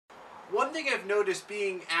one thing I've noticed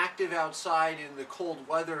being active outside in the cold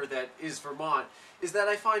weather that is Vermont is that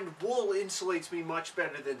I find wool insulates me much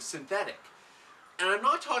better than synthetic. And I'm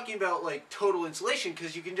not talking about like total insulation,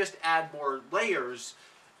 because you can just add more layers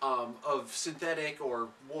of synthetic or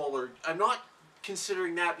wool, or I'm not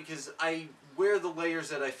considering that, because I wear the layers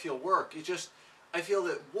that I feel work. It's just I feel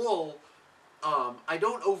that wool, I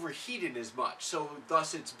don't overheat it as much, so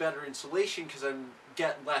thus it's better insulation because I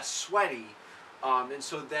get less sweaty, and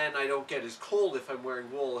so then I don't get as cold if I'm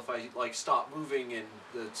wearing wool. If I like stop moving and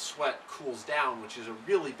the sweat cools down, which is a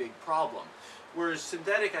really big problem. Whereas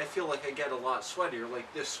synthetic, I feel like I get a lot sweatier,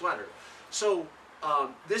 like this sweater. So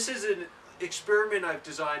this is an experiment I've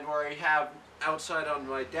designed where I have outside on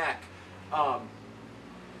my deck. I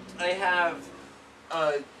have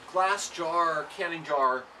a glass jar, canning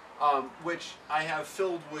jar, which I have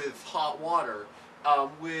filled with hot water,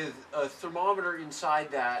 with a thermometer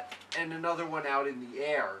inside that and another one out in the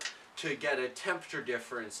air to get a temperature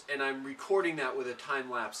difference. And I'm recording that with a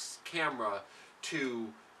time-lapse camera to,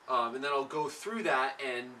 and then I'll go through that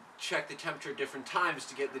and check the temperature at different times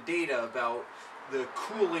to get the data about the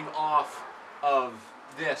cooling off of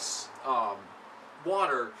this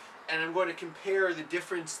water. And I'm going to compare the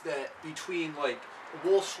difference that between like a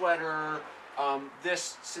wool sweater,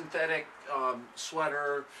 this synthetic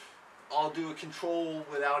sweater. I'll do a control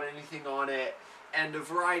without anything on it, and a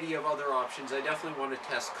variety of other options. I definitely want to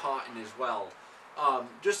test cotton as well,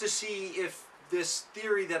 just to see if this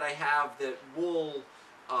theory that I have that wool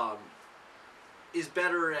is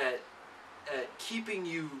better at keeping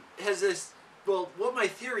you, has this, well, what my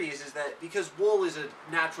theory is that because wool is a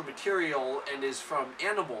natural material and is from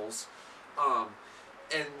animals,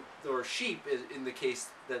 and or sheep in the case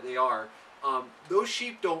that they are, those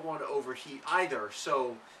sheep don't want to overheat either.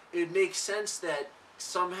 So it makes sense that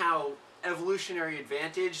somehow evolutionary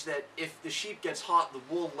advantage that if the sheep gets hot, the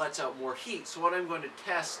wool lets out more heat. So what I'm going to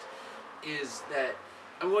test is that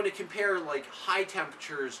I'm going to compare like high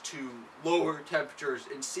temperatures to lower temperatures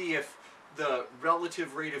and see if the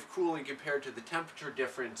relative rate of cooling compared to the temperature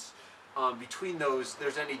difference between those,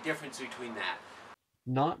 there's any difference between that.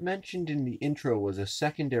 Not mentioned in the intro was a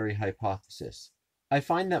secondary hypothesis. I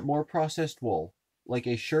find that more processed wool, like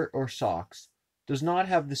a shirt or socks, does not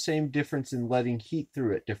have the same difference in letting heat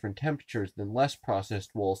through at different temperatures than less processed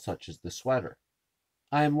wool such as the sweater.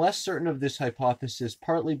 I am less certain of this hypothesis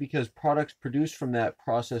partly because products produced from that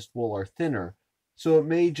processed wool are thinner, so it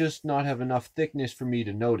may just not have enough thickness for me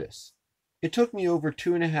to notice. It took me over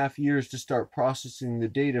 2.5 years to start processing the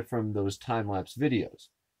data from those time-lapse videos.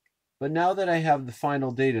 But now that I have the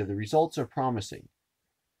final data, the results are promising.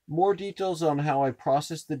 More details on how I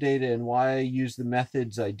processed the data and why I used the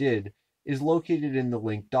methods I did is located in the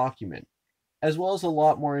linked document, as well as a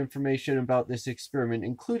lot more information about this experiment,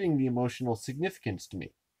 including the emotional significance to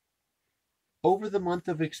me. Over the month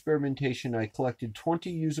of experimentation, I collected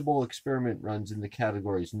 20 usable experiment runs in the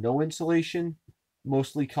categories no insulation,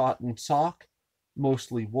 mostly cotton sock,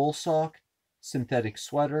 mostly wool sock, synthetic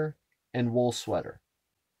sweater, and wool sweater.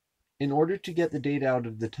 In order to get the data out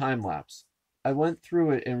of the time lapse, I went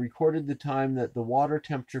through it and recorded the time that the water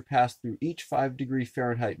temperature passed through each 5-degree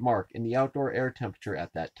Fahrenheit mark in the outdoor air temperature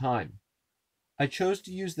at that time. I chose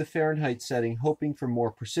to use the Fahrenheit setting hoping for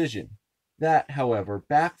more precision. That, however,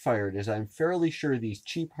 backfired, as I'm fairly sure these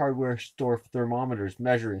cheap hardware store thermometers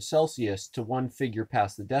measure in Celsius to one figure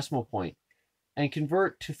past the decimal point and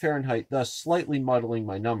convert to Fahrenheit, thus slightly muddling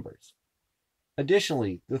my numbers.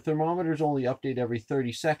 Additionally, the thermometers only update every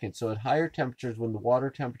 30 seconds, so at higher temperatures when the water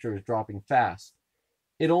temperature is dropping fast,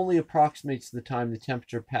 it only approximates the time the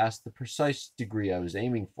temperature passed the precise degree I was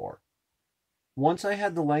aiming for. Once I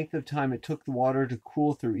had the length of time it took the water to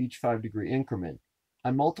cool through each 5-degree increment,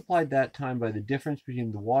 I multiplied that time by the difference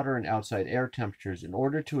between the water and outside air temperatures in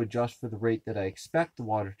order to adjust for the rate that I expect the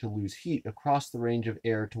water to lose heat across the range of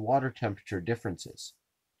air to water temperature differences.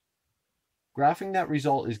 Graphing that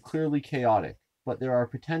result is clearly chaotic, but there are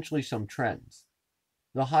potentially some trends.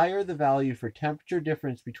 The higher the value for temperature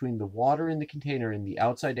difference between the water in the container and the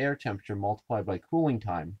outside air temperature multiplied by cooling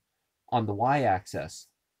time on the y-axis,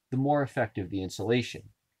 the more effective the insulation.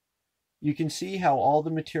 You can see how all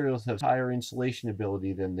the materials have higher insulation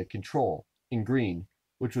ability than the control, in green,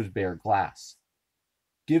 which was bare glass.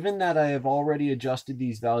 Given that I have already adjusted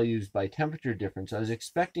these values by temperature difference, I was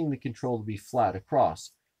expecting the control to be flat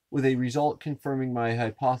across, with a result confirming my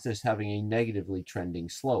hypothesis having a negatively trending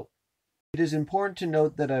slope. It is important to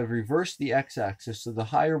note that I've reversed the x-axis so the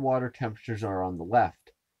higher water temperatures are on the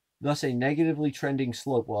left. Thus, a negatively trending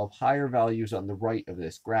slope will have higher values on the right of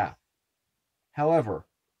this graph. However,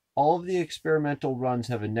 all of the experimental runs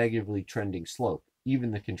have a negatively trending slope,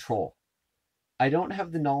 even the control. I don't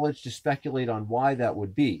have the knowledge to speculate on why that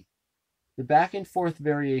would be. The back and forth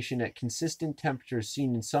variation at consistent temperatures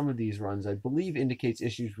seen in some of these runs I believe indicates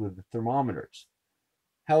issues with the thermometers.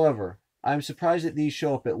 However, I am surprised that these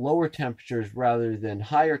show up at lower temperatures rather than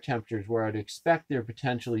higher temperatures where I'd expect there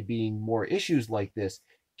potentially being more issues like this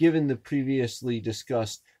given the previously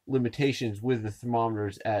discussed limitations with the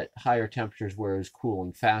thermometers at higher temperatures where it is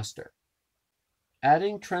cooling faster.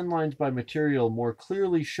 Adding trend lines by material more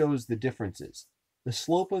clearly shows the differences. The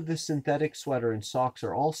slope of the synthetic sweater and socks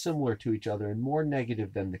are all similar to each other and more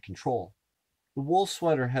negative than the control. The wool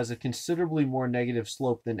sweater has a considerably more negative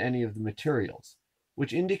slope than any of the materials,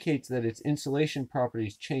 which indicates that its insulation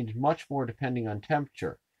properties change much more depending on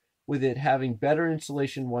temperature, with it having better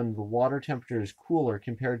insulation when the water temperature is cooler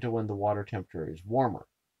compared to when the water temperature is warmer.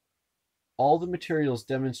 All the materials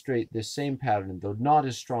demonstrate this same pattern, though not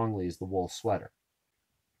as strongly as the wool sweater.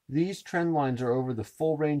 These trend lines are over the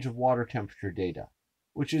full range of water temperature data,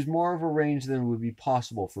 which is more of a range than would be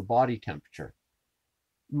possible for body temperature.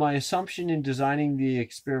 My assumption in designing the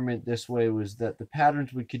experiment this way was that the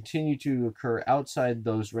patterns would continue to occur outside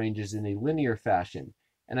those ranges in a linear fashion,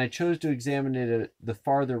 and I chose to examine it at the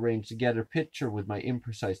farther range to get a picture with my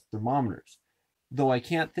imprecise thermometers, though I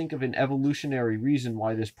can't think of an evolutionary reason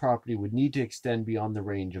why this property would need to extend beyond the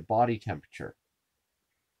range of body temperature.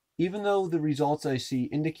 Even though the results I see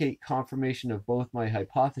indicate confirmation of both my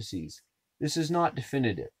hypotheses, this is not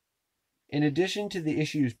definitive. In addition to the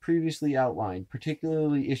issues previously outlined,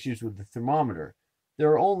 particularly issues with the thermometer,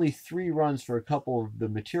 there are only 3 runs for a couple of the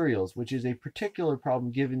materials, which is a particular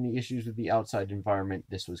problem given the issues with the outside environment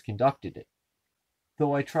this was conducted in.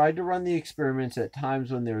 Though I tried to run the experiments at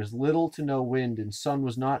times when there is little to no wind and sun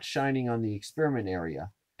was not shining on the experiment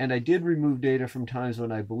area, and I did remove data from times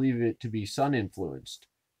when I believe it to be sun-influenced,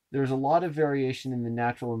 there is a lot of variation in the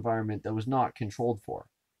natural environment that was not controlled for.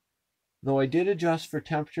 Though I did adjust for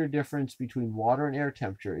temperature difference between water and air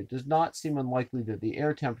temperature, it does not seem unlikely that the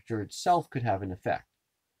air temperature itself could have an effect.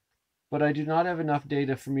 But I do not have enough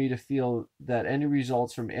data for me to feel that any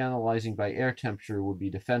results from analyzing by air temperature would be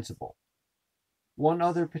defensible. One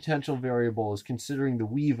other potential variable is considering the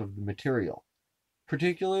weave of the material,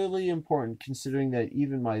 particularly important considering that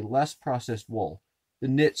even my less processed wool, the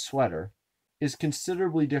knit sweater, is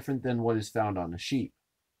considerably different than what is found on a sheep.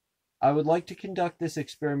 I would like to conduct this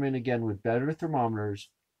experiment again with better thermometers,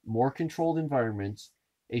 more controlled environments,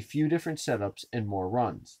 a few different setups, and more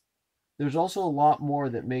runs. There's also a lot more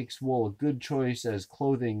that makes wool a good choice as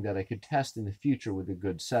clothing that I could test in the future with a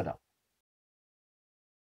good setup.